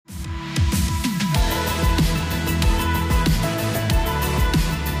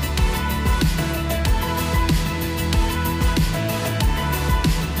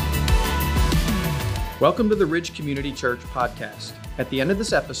Welcome to the Ridge Community Church podcast. At the end of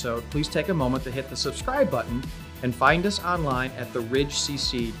this episode, please take a moment to hit the subscribe button and find us online at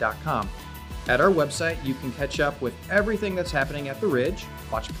theridgecc.com. At our website, you can catch up with everything that's happening at the Ridge,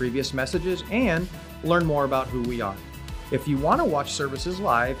 watch previous messages, and learn more about who we are. If you want to watch services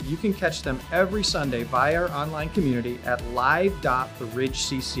live, you can catch them every Sunday via our online community at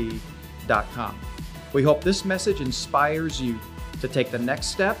live.theridgecc.com. We hope this message inspires you to take the next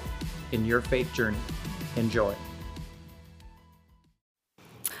step in your faith journey. Enjoy.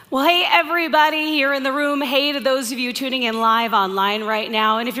 Well, hey, everybody here in the room. Hey to those of you tuning in live online right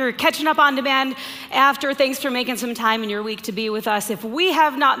now. And if you're catching up on demand after, thanks for making some time in your week to be with us. If we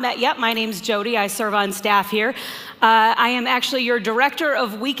have not met yet, my name's Jody. I serve on staff here. I am actually your director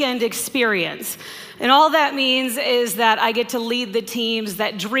of weekend experience. And all that means is that I get to lead the teams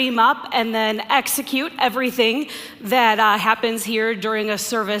that dream up and then execute everything that happens here during a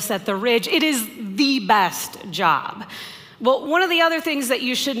service at the Ridge. It is the best job. Well, one of the other things that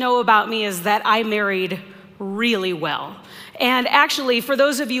you should know about me is that I married really well. And actually, for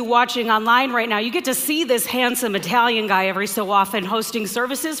those of you watching online right now, you get to see this handsome Italian guy every so often hosting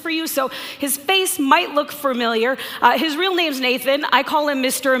services for you. So his face might look familiar. His real name's Nathan. I call him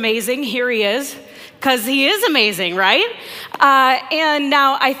Mr. Amazing. Here he is, because he is amazing, right? And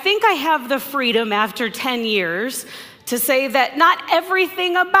now I think I have the freedom after 10 years to say that not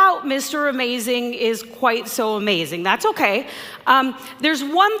everything about Mr. Amazing is quite so amazing. That's okay. There's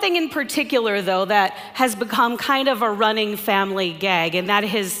one thing in particular, though, that has become kind of a running family gag, and that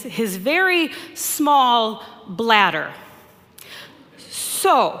is his very small bladder.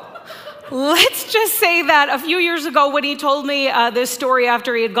 So let's just say that a few years ago when he told me this story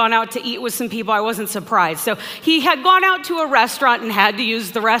after he had gone out to eat with some people, I wasn't surprised. So he had gone out to a restaurant and had to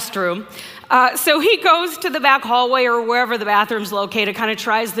use the restroom. So he goes to the back hallway or wherever the bathroom's located, kind of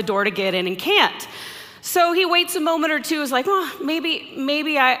tries the door to get in and can't. So he waits a moment or two, is like, well,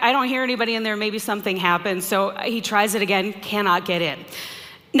 maybe I don't hear anybody in there, maybe something happened. So he tries it again, cannot get in.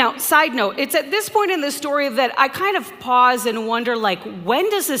 Now, side note, it's at this point in the story that I kind of pause and wonder, like, when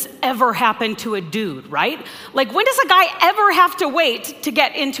does this ever happen to a dude, right? Like, when does a guy ever have to wait to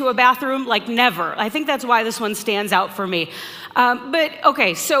get into a bathroom? Like, never. I think that's why this one stands out for me. But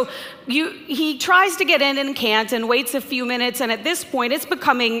okay, so he tries to get in and can't and waits a few minutes, and at this point it's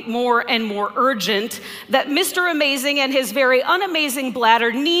becoming more and more urgent that Mr. Amazing and his very unamazing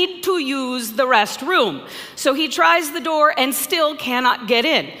bladder need to use the restroom. So he tries the door and still cannot get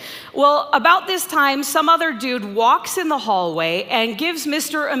in. Well, about this time, some other dude walks in the hallway and gives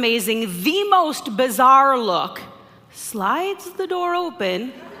Mr. Amazing the most bizarre look, slides the door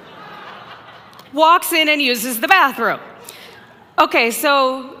open, walks in and uses the bathroom. Okay,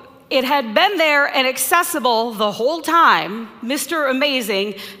 so it had been there and accessible the whole time. Mr.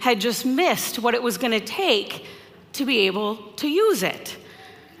 Amazing had just missed what it was going to take to be able to use it.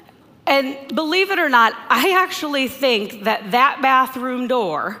 And believe it or not, I actually think that bathroom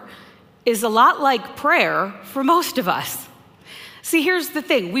door is a lot like prayer for most of us. See, here's the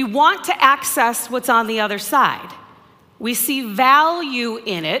thing. We want to access what's on the other side. We see value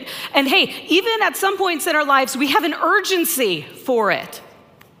in it. And hey, even at some points in our lives, we have an urgency for it.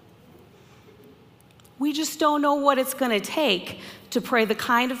 We just don't know what it's going to take to pray the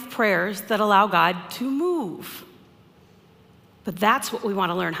kind of prayers that allow God to move. But that's what we want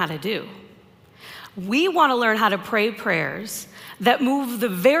to learn how to do. We want to learn how to pray prayers that move the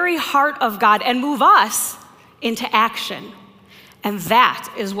very heart of God and move us into action. And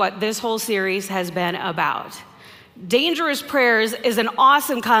that is what this whole series has been about. Dangerous prayers is an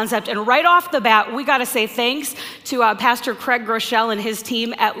awesome concept, and right off the bat, we got to say thanks to Pastor Craig Groeschel and his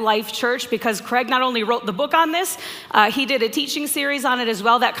team at Life Church, because Craig not only wrote the book on this, he did a teaching series on it as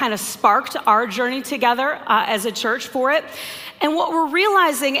well that kind of sparked our journey together as a church for it. And what we're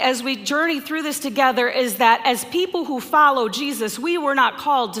realizing as we journey through this together is that as people who follow Jesus, we were not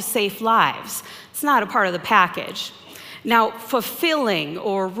called to safe lives. It's not a part of the package. Now, fulfilling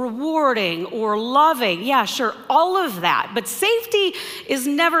or rewarding or loving, yeah, sure, all of that. But safety is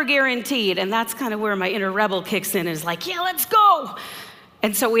never guaranteed. And that's kind of where my inner rebel kicks in, is like, yeah, let's go.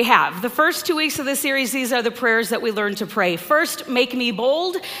 And so we have. The first 2 weeks of the series, these are the prayers that we learned to pray. First, make me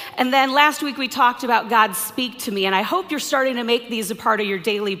bold. And then last week we talked about God speak to me. And I hope you're starting to make these a part of your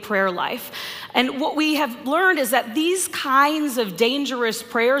daily prayer life. And what we have learned is that these kinds of dangerous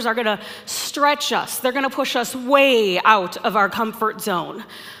prayers are going to stretch us. They're going to push us way out of our comfort zone.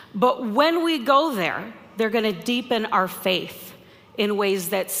 But when we go there, they're going to deepen our faith in ways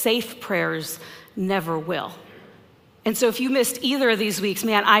that safe prayers never will. And so if you missed either of these weeks,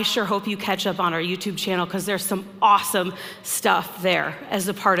 man, I sure hope you catch up on our YouTube channel, because there's some awesome stuff there as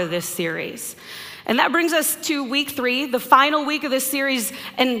a part of this series. And that brings us to week 3, the final week of this series,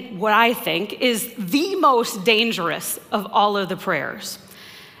 and what I think is the most dangerous of all of the prayers.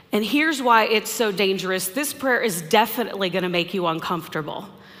 And here's why it's so dangerous. This prayer is definitely going to make you uncomfortable.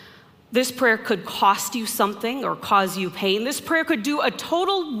 This prayer could cost you something or cause you pain. This prayer could do a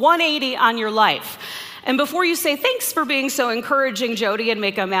total 180 on your life. And before you say, thanks for being so encouraging, Jody, and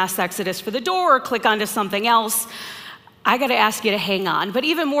make a mass exodus for the door or click onto something else, I got to ask you to hang on. But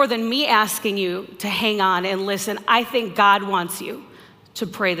even more than me asking you to hang on and listen, I think God wants you to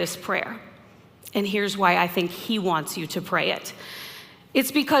pray this prayer. And here's why I think he wants you to pray it.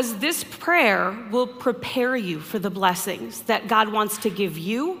 It's because this prayer will prepare you for the blessings that God wants to give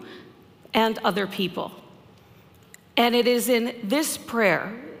you and other people. And it is in this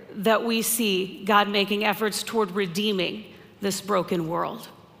prayer that we see God making efforts toward redeeming this broken world.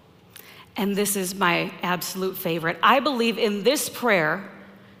 And this is my absolute favorite. I believe in this prayer,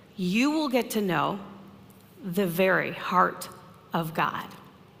 you will get to know the very heart of God.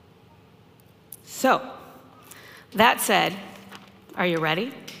 So, that said, are you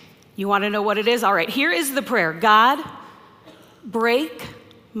ready? You want to know what it is? All right, here is the prayer. God, break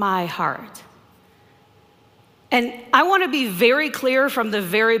my heart. And I want to be very clear from the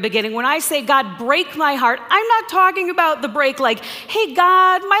very beginning. When I say, God, break my heart, I'm not talking about the break like, hey,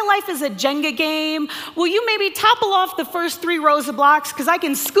 God, my life is a Jenga game. Will you maybe topple off the first 3 rows of blocks because I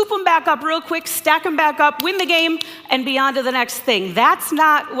can scoop them back up real quick, stack them back up, win the game, and be on to the next thing. That's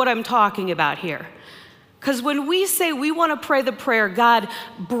not what I'm talking about here. Because when we say we want to pray the prayer, God,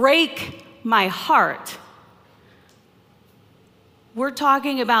 break my heart, we're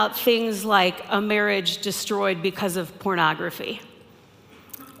talking about things like a marriage destroyed because of pornography,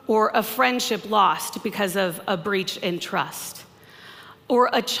 or a friendship lost because of a breach in trust, or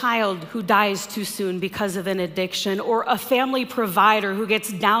a child who dies too soon because of an addiction, or a family provider who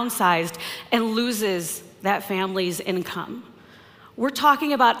gets downsized and loses that family's income. We're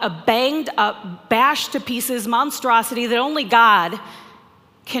talking about a banged up, bashed to pieces monstrosity that only God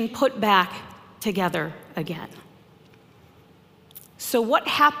can put back together again. So what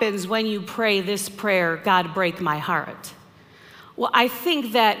happens when you pray this prayer, God, break my heart? Well, I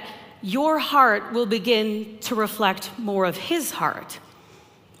think that your heart will begin to reflect more of his heart.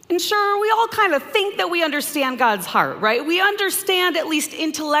 And sure, we all kind of think that we understand God's heart, right? We understand, at least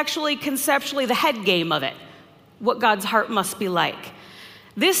intellectually, conceptually, the head game of it, what God's heart must be like.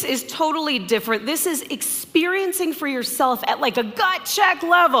 This is totally different. This is experiencing for yourself at like a gut check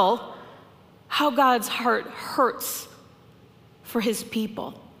level how God's heart hurts for his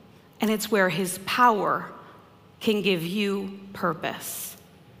people. And it's where his power can give you purpose.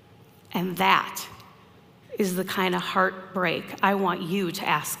 And that is the kind of heartbreak I want you to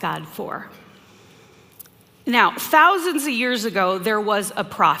ask God for. Now, thousands of years ago, there was a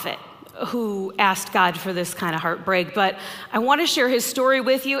prophet who asked God for this kind of heartbreak, but I want to share his story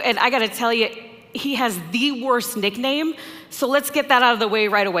with you, and I got to tell you, he has the worst nickname, so let's get that out of the way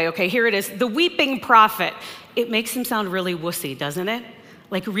right away. Okay, here it is, the Weeping Prophet. It makes him sound really wussy, doesn't it?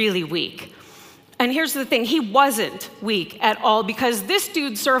 Like really weak. And here's the thing, he wasn't weak at all because this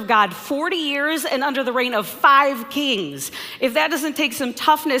dude served God 40 years and under the reign of 5 kings. If that doesn't take some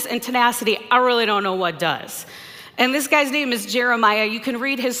toughness and tenacity, I really don't know what does. And this guy's name is Jeremiah. You can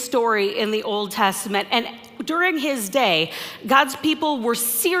read his story in the Old Testament. And during his day, God's people were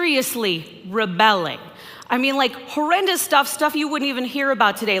seriously rebelling. I mean, like horrendous stuff you wouldn't even hear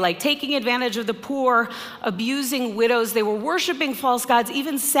about today, like taking advantage of the poor, abusing widows. They were worshiping false gods,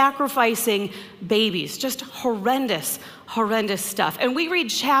 even sacrificing babies. Just horrendous stuff. And we read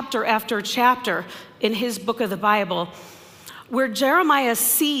chapter after chapter in his book of the Bible where Jeremiah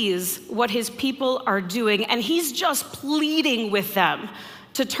sees what his people are doing, and he's just pleading with them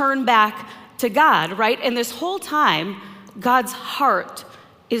to turn back to God, right? And this whole time, God's heart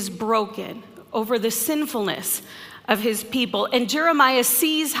is broken over the sinfulness of his people. And Jeremiah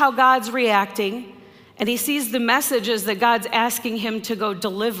sees how God's reacting, and he sees the messages that God's asking him to go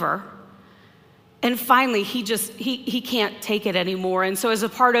deliver. And finally, he can't take it anymore. And so as a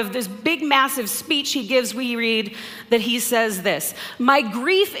part of this big, massive speech he gives, we read that he says this, "My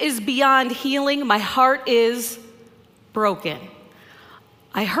grief is beyond healing. My heart is broken.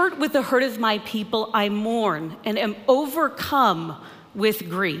 I hurt with the hurt of my people. I mourn and am overcome with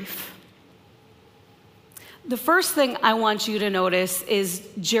grief." The first thing I want you to notice is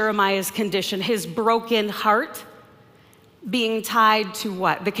Jeremiah's condition, his broken heart being tied to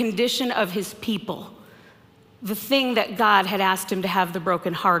what? The condition of his people, the thing that God had asked him to have the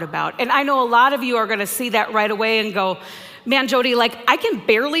broken heart about. And I know a lot of you are going to see that right away and go, man, Jody, like I can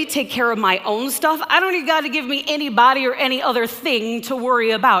barely take care of my own stuff. I don't need God to give me anybody or any other thing to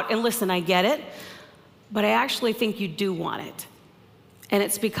worry about. And listen, I get it. but I actually think you do want it. And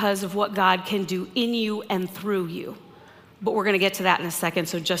it's because of what God can do in you and through you. But we're going to get to that in a second,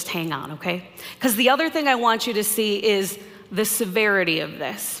 so just hang on, okay? Because the other thing I want you to see is the severity of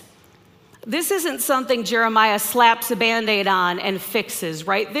this. This isn't something Jeremiah slaps a Band-Aid on and fixes,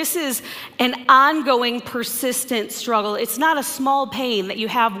 right? This is an ongoing, persistent struggle. It's not a small pain that you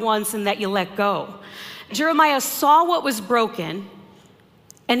have once and that you let go. Jeremiah saw what was broken,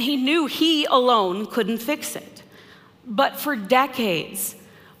 and he knew he alone couldn't fix it. But for decades,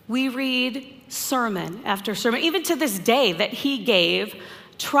 we read sermon after sermon, even to this day, that he gave,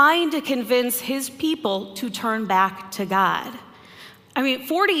 trying to convince his people to turn back to God. I mean,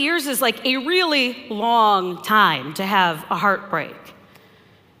 40 years is like a really long time to have a heartbreak.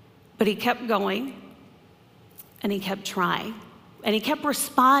 But he kept going, and he kept trying, and he kept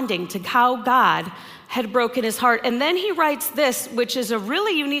responding to how God had broken his heart. And then he writes this, which is a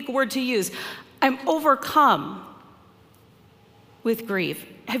really unique word to use: I'm overcome with grief.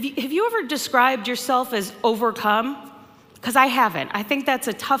 Have you ever described yourself as overcome? Because I haven't. I think that's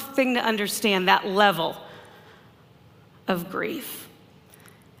a tough thing to understand, that level of grief.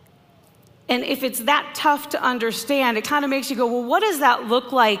 And if it's that tough to understand, it kind of makes you go, well, what does that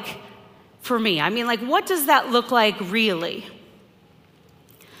look like for me? I mean, like, what does that look like really?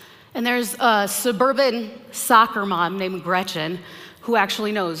 And there's a suburban soccer mom named Gretchen who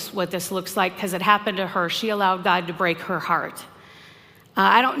actually knows what this looks like because it happened to her. She allowed God to break her heart.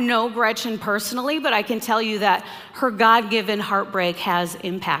 I don't know Gretchen personally, but I can tell you that her God-given heartbreak has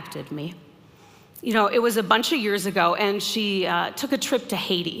impacted me. You know, it was a bunch of years ago, and she took a trip to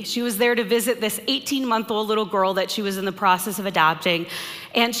Haiti. She was there to visit this 18-month-old little girl that she was in the process of adopting,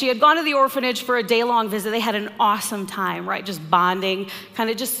 and she had gone to the orphanage for a day-long visit. They had an awesome time, right, just bonding, kind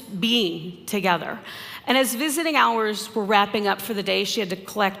of just being together. And as visiting hours were wrapping up for the day, she had to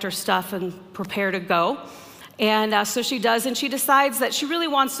collect her stuff and prepare to go. And so she does, and she decides that she really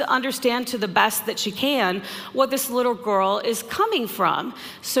wants to understand to the best that she can what this little girl is coming from.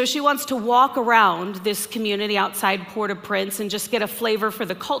 So she wants to walk around this community outside Port-au-Prince and just get a flavor for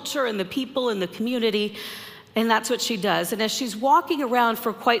the culture and the people and the community, and that's what she does. And as she's walking around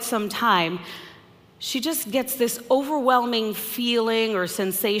for quite some time, she just gets this overwhelming feeling or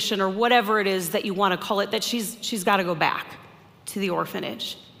sensation or whatever it is that you want to call it, that she's got to go back to the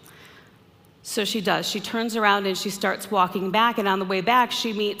orphanage. So she does. She turns around and she starts walking back, and on the way back,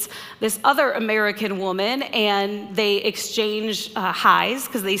 she meets this other American woman, and they exchange highs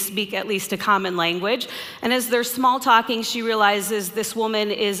because they speak at least a common language. And as they're small talking, she realizes this woman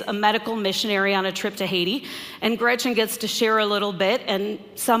is a medical missionary on a trip to Haiti, and Gretchen gets to share a little bit and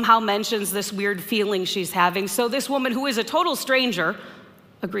somehow mentions this weird feeling she's having. So this woman, who is a total stranger,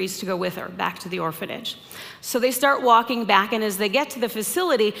 agrees to go with her back to the orphanage. So they start walking back, and as they get to the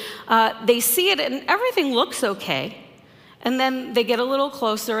facility, they see it, and everything looks okay. And then they get a little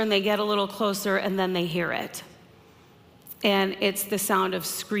closer, and they get a little closer, and then they hear it. And it's the sound of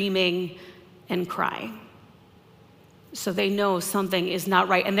screaming and crying. So they know something is not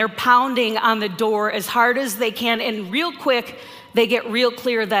right, and they're pounding on the door as hard as they can, and real quick, they get real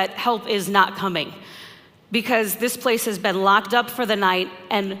clear that help is not coming, because this place has been locked up for the night,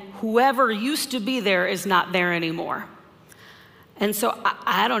 and whoever used to be there is not there anymore. And so,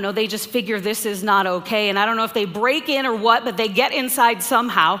 I don't know, they just figure this is not okay, and I don't know if they break in or what, but they get inside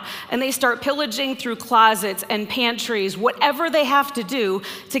somehow, and they start pillaging through closets and pantries, whatever they have to do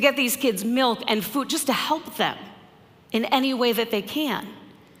to get these kids milk and food, just to help them in any way that they can.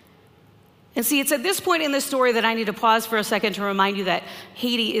 And see, it's at this point in the story that I need to pause for a second to remind you that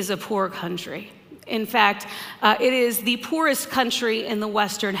Haiti is a poor country. In fact, it is the poorest country in the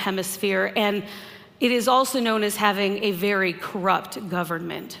Western Hemisphere, and it is also known as having a very corrupt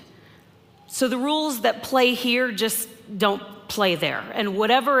government. So the rules that play here just don't play there. And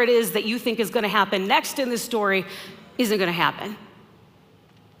whatever it is that you think is going to happen next in this story isn't going to happen.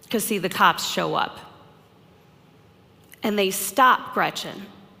 Because, see, the cops show up. And they stop Gretchen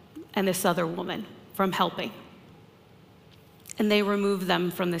and this other woman from helping. And they remove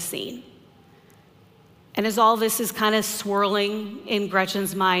them from the scene. And as all this is kind of swirling in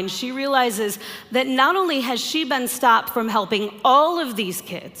Gretchen's mind, she realizes that not only has she been stopped from helping all of these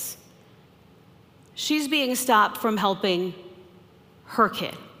kids, she's being stopped from helping her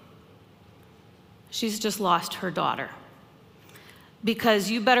kid. She's just lost her daughter. Because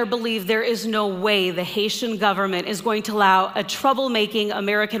you better believe there is no way the Haitian government is going to allow a troublemaking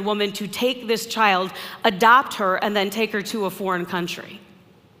American woman to take this child, adopt her, and then take her to a foreign country.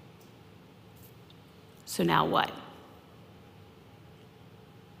 So now what?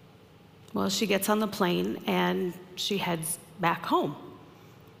 Well, she gets on the plane and she heads back home.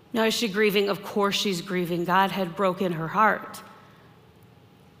 Now, is she grieving? Of course she's grieving. God had broken her heart.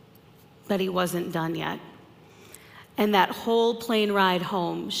 But he wasn't done yet. And that whole plane ride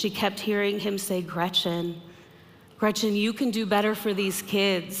home, she kept hearing him say, Gretchen, you can do better for these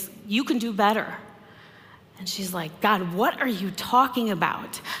kids. You can do better. And she's like, God, what are you talking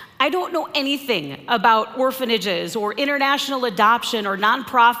about? I don't know anything about orphanages or international adoption or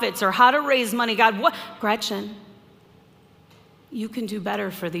nonprofits or how to raise money. God, what? Gretchen, you can do better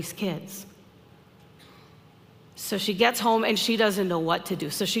for these kids. So she gets home and she doesn't know what to do.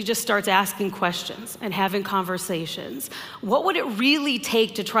 So she just starts asking questions and having conversations. What would it really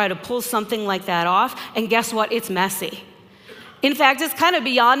take to try to pull something like that off? And guess what? It's messy. In fact, it's kind of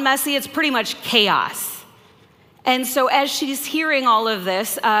beyond messy. It's pretty much chaos. And so as she's hearing all of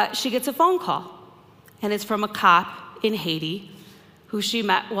this, she gets a phone call. And it's from a cop in Haiti who she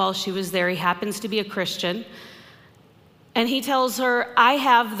met while she was there. He happens to be a Christian. And he tells her, I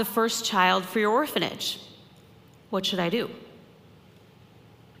have the first child for your orphanage. What should I do?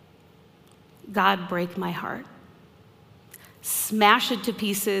 God, break my heart. Smash it to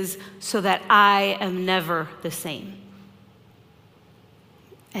pieces so that I am never the same.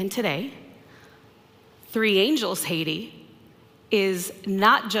 And today, Three Angels Haiti is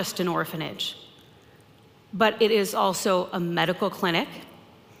not just an orphanage, but it is also a medical clinic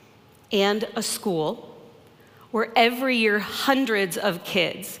and a school where every year hundreds of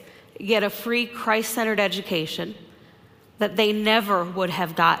kids get a free Christ-centered education that they never would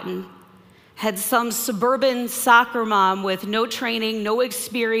have gotten had some suburban soccer mom with no training, no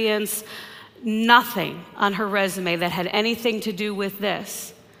experience, nothing on her resume that had anything to do with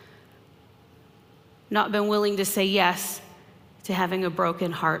this, not been willing to say yes to having a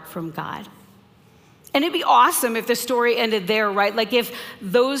broken heart from God. And it'd be awesome if the story ended there, right? Like if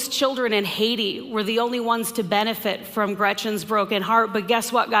those children in Haiti were the only ones to benefit from Gretchen's broken heart. But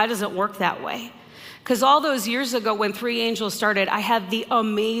guess what? God doesn't work that way. Because all those years ago when Three Angels started, I had the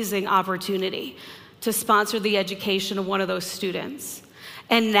amazing opportunity to sponsor the education of one of those students.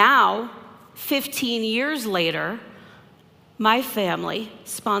 And now, 15 years later, my family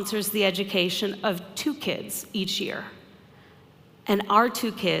sponsors the education of 2 kids each year. And our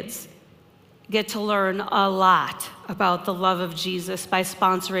 2 kids get to learn a lot about the love of Jesus by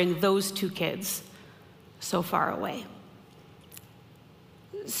sponsoring those 2 kids so far away.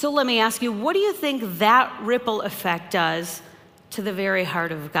 So let me ask you, what do you think that ripple effect does to the very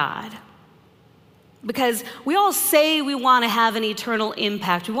heart of God? Because we all say we want to have an eternal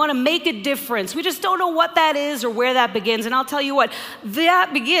impact. We want to make a difference. We just don't know what that is or where that begins. And I'll tell you what,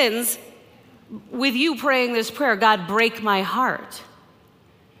 that begins with you praying this prayer, God, break my heart.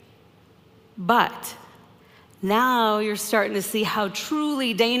 But now you're starting to see how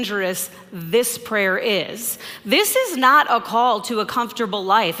truly dangerous this prayer is. This is not a call to a comfortable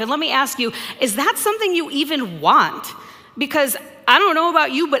life. And let me ask you, is that something you even want? Because I don't know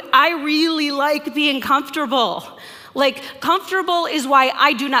about you, but I really like being comfortable. Like, comfortable is why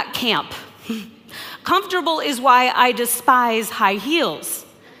I do not camp. Comfortable is why I despise high heels.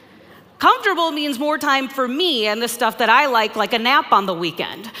 Comfortable means more time for me and the stuff that I like a nap on the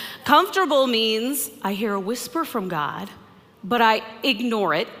weekend. Comfortable means I hear a whisper from God, but I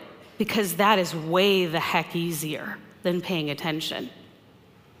ignore it because that is way the heck easier than paying attention.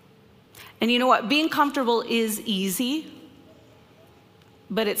 And you know what? Being comfortable is easy,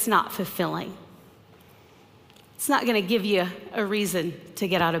 but it's not fulfilling. It's not going to give you a reason to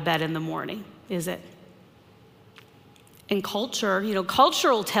get out of bed in the morning, is it? And culture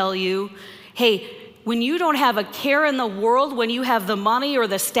will tell you, hey, when you don't have a care in the world, when you have the money or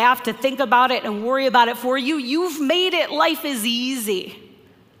the staff to think about it and worry about it for you, you've made it. Life is easy.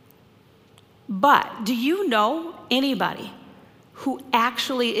 But do you know anybody who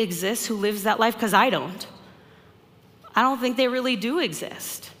actually exists, who lives that life? Because I don't. I don't think they really do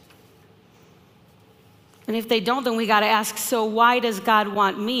exist. And if they don't, then we got to ask, so why does God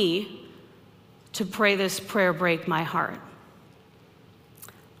want me to pray this prayer, break my heart?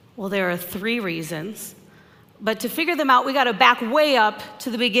 Well, there are 3 reasons. But to figure them out, we got to back way up to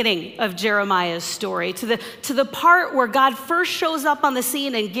the beginning of Jeremiah's story, to the part where God first shows up on the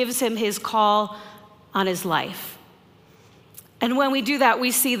scene and gives him his call on his life. And when we do that,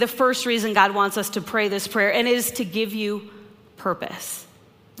 we see the first reason God wants us to pray this prayer, and it is to give you purpose.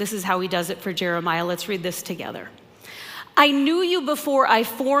 This is how he does it for Jeremiah. Let's read this together. I knew you before I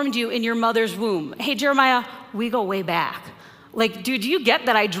formed you in your mother's womb. Hey, Jeremiah, we go way back. Like, dude, do you get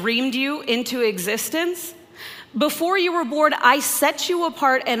that I dreamed you into existence? Before you were born, I set you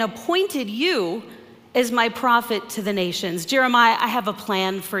apart and appointed you as my prophet to the nations. Jeremiah, I have a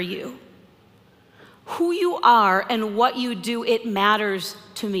plan for you. who you are and what you do, it matters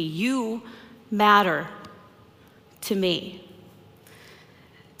to me. You matter to me.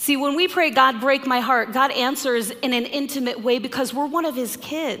 See, when we pray, God, break my heart, God answers in an intimate way because we're one of his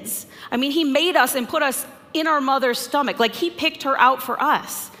kids. I mean, he made us and put us in our mother's stomach. Like, he picked her out for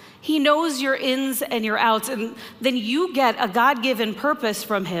us. He knows your ins and your outs, and then you get a God-given purpose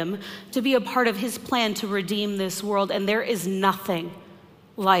from him to be a part of his plan to redeem this world. And there is nothing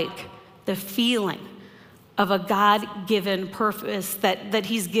like the feeling of a God-given purpose that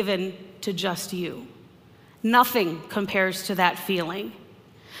he's given to just you. Nothing compares to that feeling.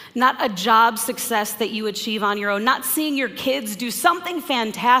 Not a job success that you achieve on your own, not seeing your kids do something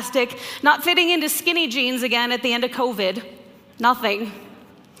fantastic, not fitting into skinny jeans again at the end of COVID, nothing.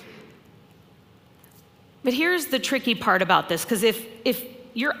 But here's the tricky part about this, because if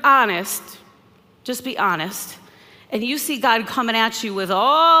you're honest, just be honest, and you see God coming at you with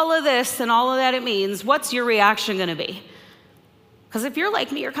all of this and all of that it means, what's your reaction gonna be? Because if you're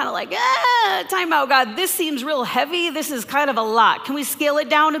like me, you're kind of like, time out, God, this seems real heavy. This is kind of a lot. Can we scale it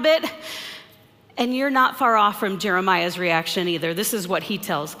down a bit? And you're not far off from Jeremiah's reaction either. This is what he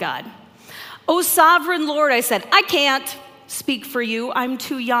tells God. "O sovereign Lord," I said, "I can't speak for you. I'm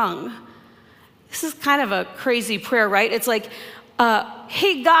too young." This is kind of a crazy prayer, right? It's like,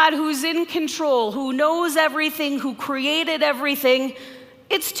 hey, God, who's in control, who knows everything, who created everything,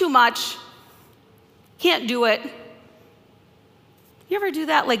 it's too much. Can't do it. You ever do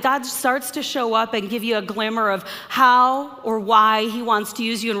that? Like, God starts to show up and give you a glimmer of how or why he wants to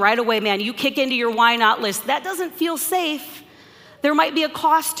use you, and right away, man, you kick into your why not list. That doesn't feel safe. There might be a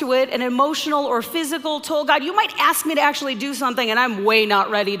cost to it, an emotional or physical toll. God, you might ask me to actually do something, and I'm way not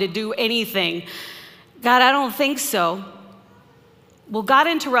ready to do anything. God, I don't think so. Well, God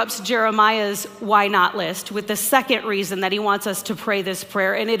interrupts Jeremiah's why not list with the second reason that he wants us to pray this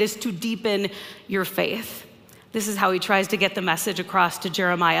prayer, and it is to deepen your faith. This is how he tries to get the message across to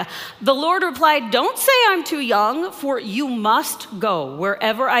Jeremiah. "The Lord replied, 'Don't say I'm too young, for you must go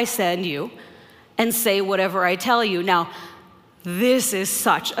wherever I send you and say whatever I tell you.'" Now, this is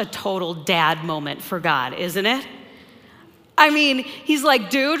such a total dad moment for God, isn't it? I mean, he's like,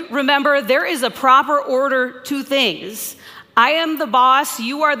 dude, remember, there is a proper order to things. I am the boss.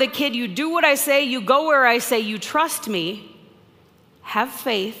 You are the kid. You do what I say. You go where I say. You trust me. Have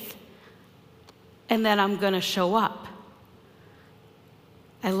faith. And then I'm going to show up.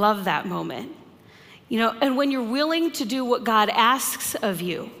 I love that moment. You know, and when you're willing to do what God asks of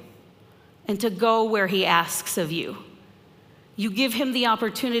you and to go where he asks of you, you give him the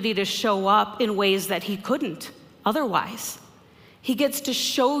opportunity to show up in ways that he couldn't otherwise. He gets to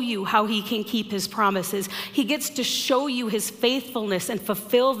show you how he can keep his promises. He gets to show you his faithfulness and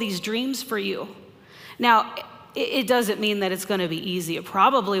fulfill these dreams for you. Now, it doesn't mean that it's going to be easy. It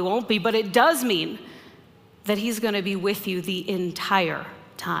probably won't be, but it does mean that he's going to be with you the entire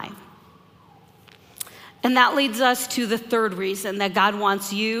time. And that leads us to the third reason that God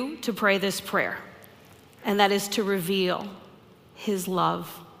wants you to pray this prayer, and that is to reveal his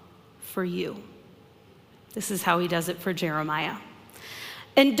love for you. This is how he does it for Jeremiah.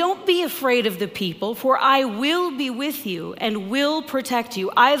 "And don't be afraid of the people, for I will be with you and will protect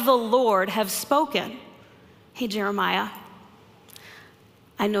you. I, the Lord, have spoken." Hey, Jeremiah,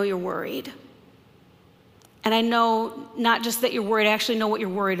 I know you're worried. And I know not just that you're worried, I actually know what you're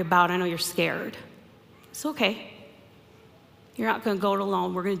worried about. I know you're scared. It's okay. You're not going to go it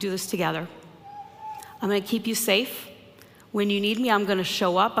alone. We're going to do this together. I'm going to keep you safe. When you need me, I'm going to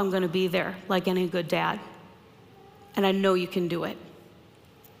show up. I'm going to be there like any good dad. And I know you can do it.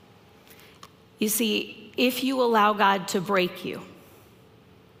 You see, if you allow God to break you,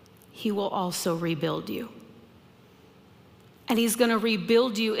 he will also rebuild you. And he's going to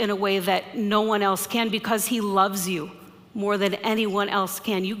rebuild you in a way that no one else can, because he loves you more than anyone else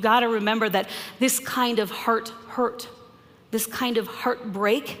can. You got to remember that this kind of heart hurt, this kind of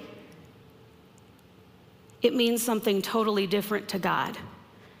heartbreak, it means something totally different to God,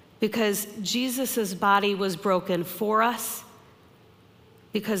 because Jesus's body was broken for us,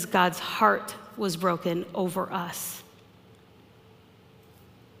 because God's heart was broken over us.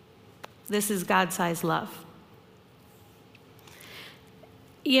 This is God-sized love.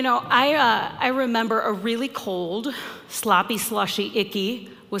 You know, I remember a really cold, sloppy, slushy, icky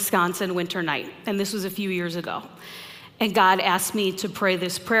Wisconsin winter night, and this was a few years ago. And God asked me to pray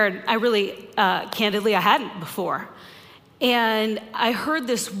this prayer, and I really, candidly, I hadn't before. And I heard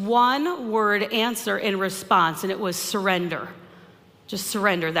this one word answer in response, and it was surrender. Just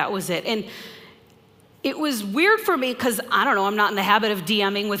surrender, that was it. And It was weird for me because, I don't know, I'm not in the habit of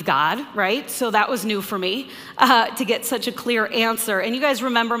DMing with God, right? So that was new for me to get such a clear answer. And you guys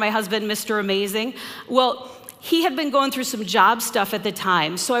remember my husband, Mr. Amazing? Well, he had been going through some job stuff at the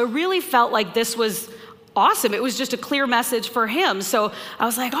time. So I really felt like this was awesome. It was just a clear message for him. So I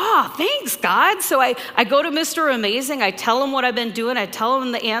was like, oh, thanks, God. So I go to Mr. Amazing. I tell him what I've been doing. I tell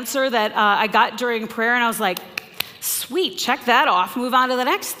him the answer that I got during prayer. And I was like, sweet, check that off. Move on to the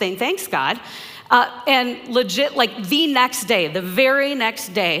next thing. Thanks, God. And legit, like the next day, the very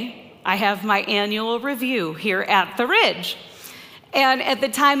next day, I have my annual review here at the Ridge. And at the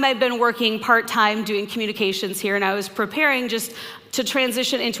time, I'd been working part-time doing communications here, and I was preparing just to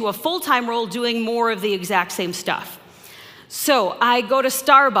transition into a full-time role doing more of the exact same stuff. So I go to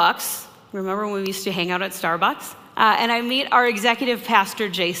Starbucks. Remember when we used to hang out at Starbucks? And I meet our executive pastor,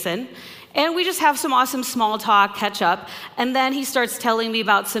 Jason. And we just have some awesome small talk, catch up. And then he starts telling me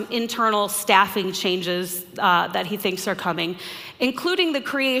about some internal staffing changes that he thinks are coming, including the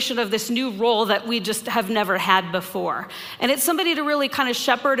creation of this new role that we just have never had before. And it's somebody to really kind of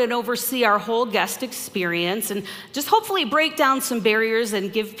shepherd and oversee our whole guest experience and just hopefully break down some barriers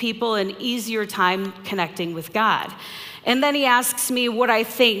and give people an easier time connecting with God. And then he asks me what I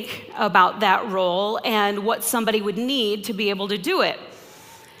think about that role and what somebody would need to be able to do it.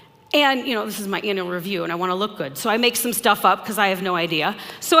 And, this is my annual review, and I want to look good. So I make some stuff up because I have no idea.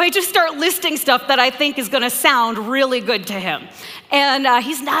 So I just start listing stuff that I think is going to sound really good to him. And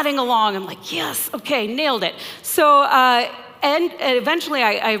he's nodding along. I'm like, yes, okay, nailed it. So, and eventually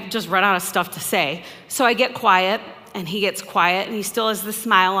I just run out of stuff to say. So I get quiet, and he gets quiet, and he still has the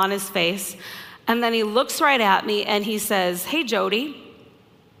smile on his face. And then he looks right at me, and he says, hey, Jody,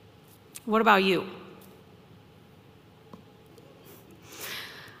 what about you?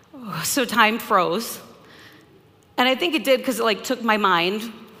 So time froze. And I think it did because it took my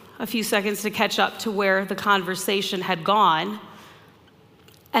mind a few seconds to catch up to where the conversation had gone.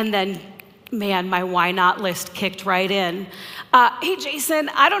 And then, man, my why not list kicked right in. Hey, Jason,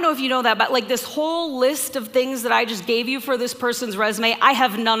 I don't know if you know that, but this whole list of things that I just gave you for this person's resume, I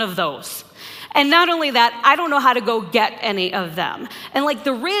have none of those. And not only that, I don't know how to go get any of them. And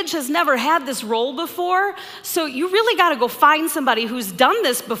the Ridge has never had this role before, so you really got to go find somebody who's done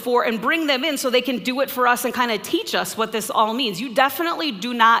this before and bring them in so they can do it for us and kind of teach us what this all means. You definitely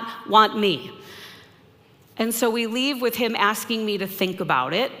do not want me. And so we leave with him asking me to think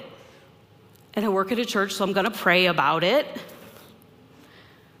about it. And I work at a church, so I'm going to pray about it.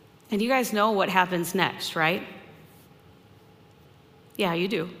 And you guys know what happens next, right? Yeah, you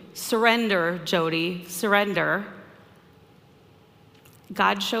do. Surrender, Jody, surrender.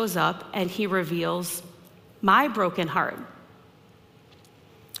 God shows up and he reveals my broken heart.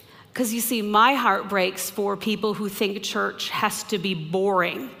 Because you see, my heart breaks for people who think church has to be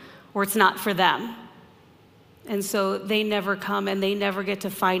boring or it's not for them. And so they never come and they never get to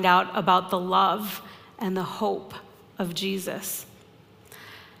find out about the love and the hope of Jesus.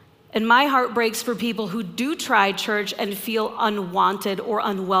 And my heart breaks for people who do try church and feel unwanted or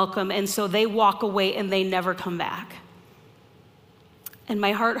unwelcome, and so they walk away and they never come back. And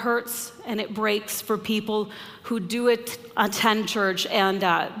my heart hurts and it breaks for people who do attend church and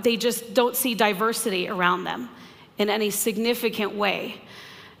they just don't see diversity around them in any significant way.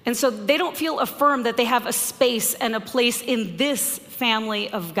 And so they don't feel affirmed that they have a space and a place in this family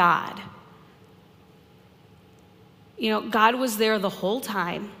of God. God was there the whole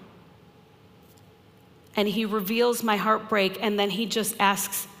time. And he reveals my heartbreak, and then he just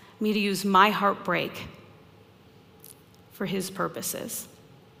asks me to use my heartbreak for his purposes.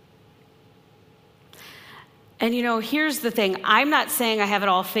 And here's the thing. I'm not saying I have it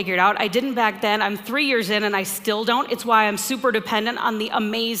all figured out. I didn't back then. I'm 3 years in, and I still don't. It's why I'm super dependent on the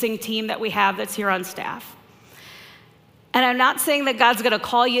amazing team that we have that's here on staff. And I'm not saying that God's going to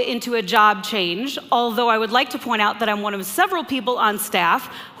call you into a job change, although I would like to point out that I'm one of several people on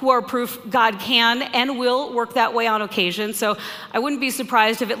staff who are proof God can and will work that way on occasion. So I wouldn't be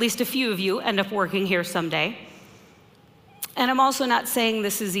surprised if at least a few of you end up working here someday. And I'm also not saying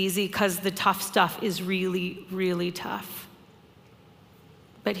this is easy because the tough stuff is really, really tough.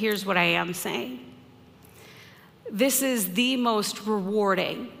 But here's what I am saying. This is the most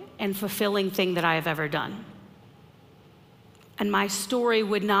rewarding and fulfilling thing that I have ever done. And my story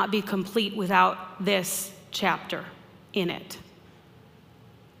would not be complete without this chapter in it.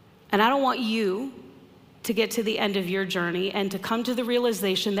 And I don't want you to get to the end of your journey and to come to the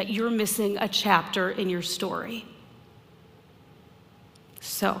realization that you're missing a chapter in your story.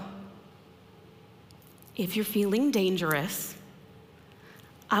 So, if you're feeling dangerous,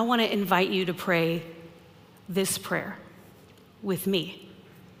 I want to invite you to pray this prayer with me.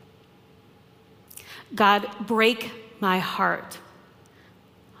 God, break my heart.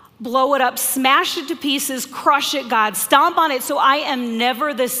 Blow it up, smash it to pieces, crush it, God. Stomp on it so I am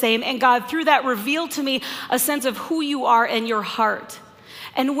never the same. And God, through that, reveal to me a sense of who you are and your heart.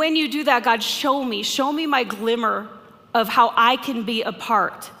 And when you do that, God, show me my glimmer of how I can be a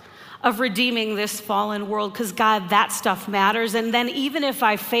part of redeeming this fallen world. Because God, that stuff matters. And then even if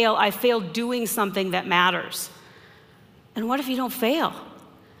I fail doing something that matters. And what if you don't fail?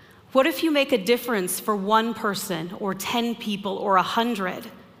 What if you make a difference for one person or 10 people or 100?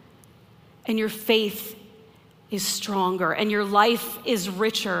 And your faith is stronger and your life is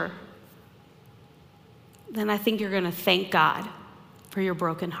richer, then I think you're going to thank God for your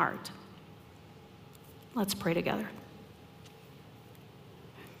broken heart. Let's pray together.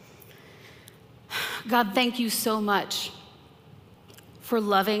 God, thank you so much for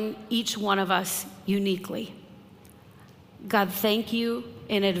loving each one of us uniquely. God, thank you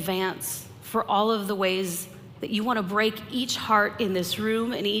in advance for all of the ways that you want to break each heart in this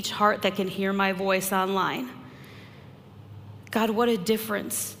room and each heart that can hear my voice online. God, what a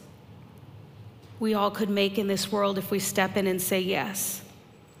difference we all could make in this world if we step in and say yes.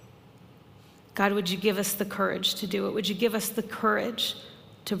 God, would you give us the courage to do it? Would you give us the courage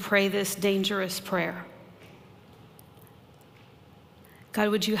to pray this dangerous prayer? God,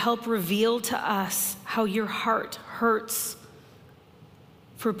 would you help reveal to us how your heart hurts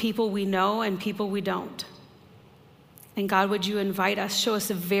for people we know and people we don't? And God, would you invite us, show us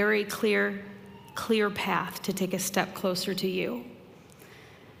a very clear path to take a step closer to you.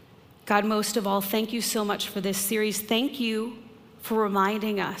 God, most of all, thank you so much for this series. Thank you for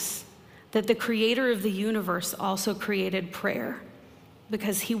reminding us that the creator of the universe also created prayer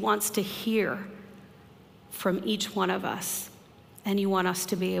because he wants to hear from each one of us, and you want us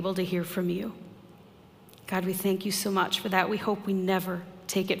to be able to hear from you. God, we thank you so much for that. We hope we never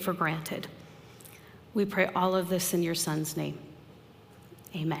take it for granted. We pray all of this in your Son's name.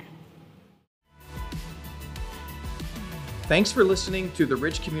 Amen. Thanks for listening to the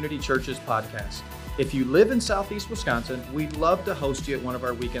Ridge Community Churches podcast. If you live in Southeast Wisconsin, we'd love to host you at one of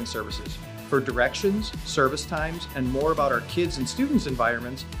our weekend services. For directions, service times, and more about our kids and students'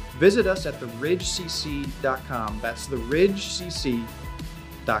 environments, visit us at theridgecc.com. That's theridgecc.com.